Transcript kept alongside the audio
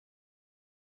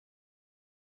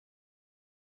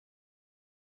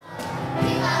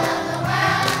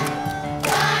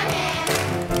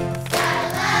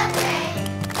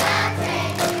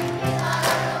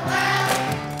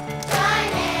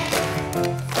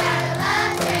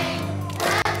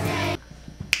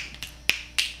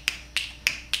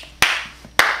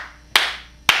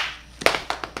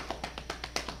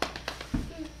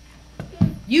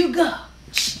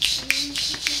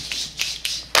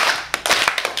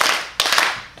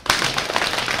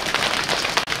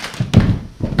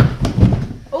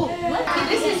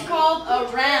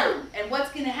around. And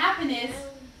what's going to happen is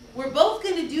we're both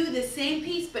going to do the same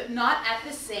piece, but not at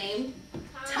the same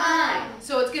time.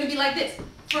 So it's going to be like this.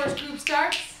 First group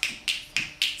starts.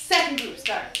 Second group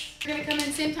starts. We're going to come in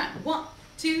the same time. 1,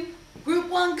 2, group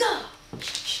 1, go.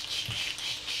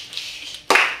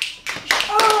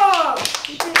 Oh!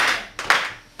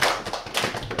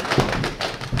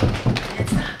 And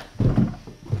stop.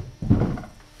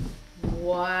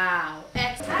 Wow.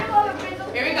 Excellent.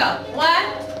 Here we go. 1,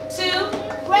 2,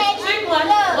 drink 1.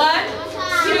 1,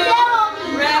 2,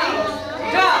 ready,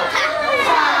 go.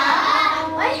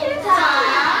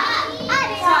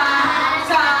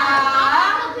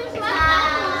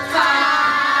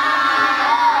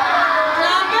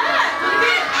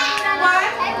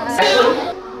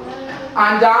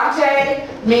 Andante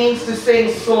means to sing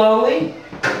slowly.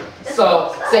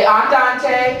 So say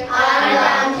andante,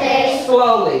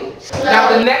 slowly. Now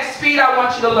the next speed I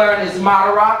want you to learn is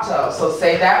moderato. So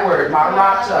say that word,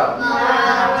 moderato.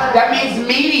 That means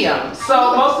medium.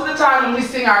 So most of the time when we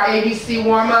sing our ABC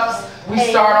warm-ups, we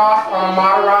start off on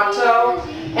moderato.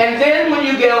 And then when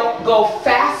you go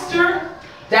faster,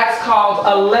 that's called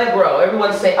allegro.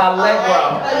 Everyone say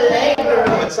allegro.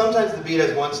 But sometimes the beat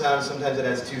has one sound, sometimes it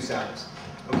has two sounds.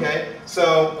 Okay?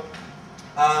 So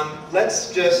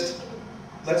let's just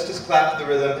clap the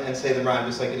rhythm and say the rhyme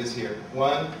just like it is here.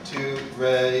 1, 2,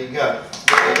 ready, go.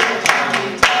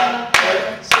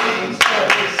 Sings,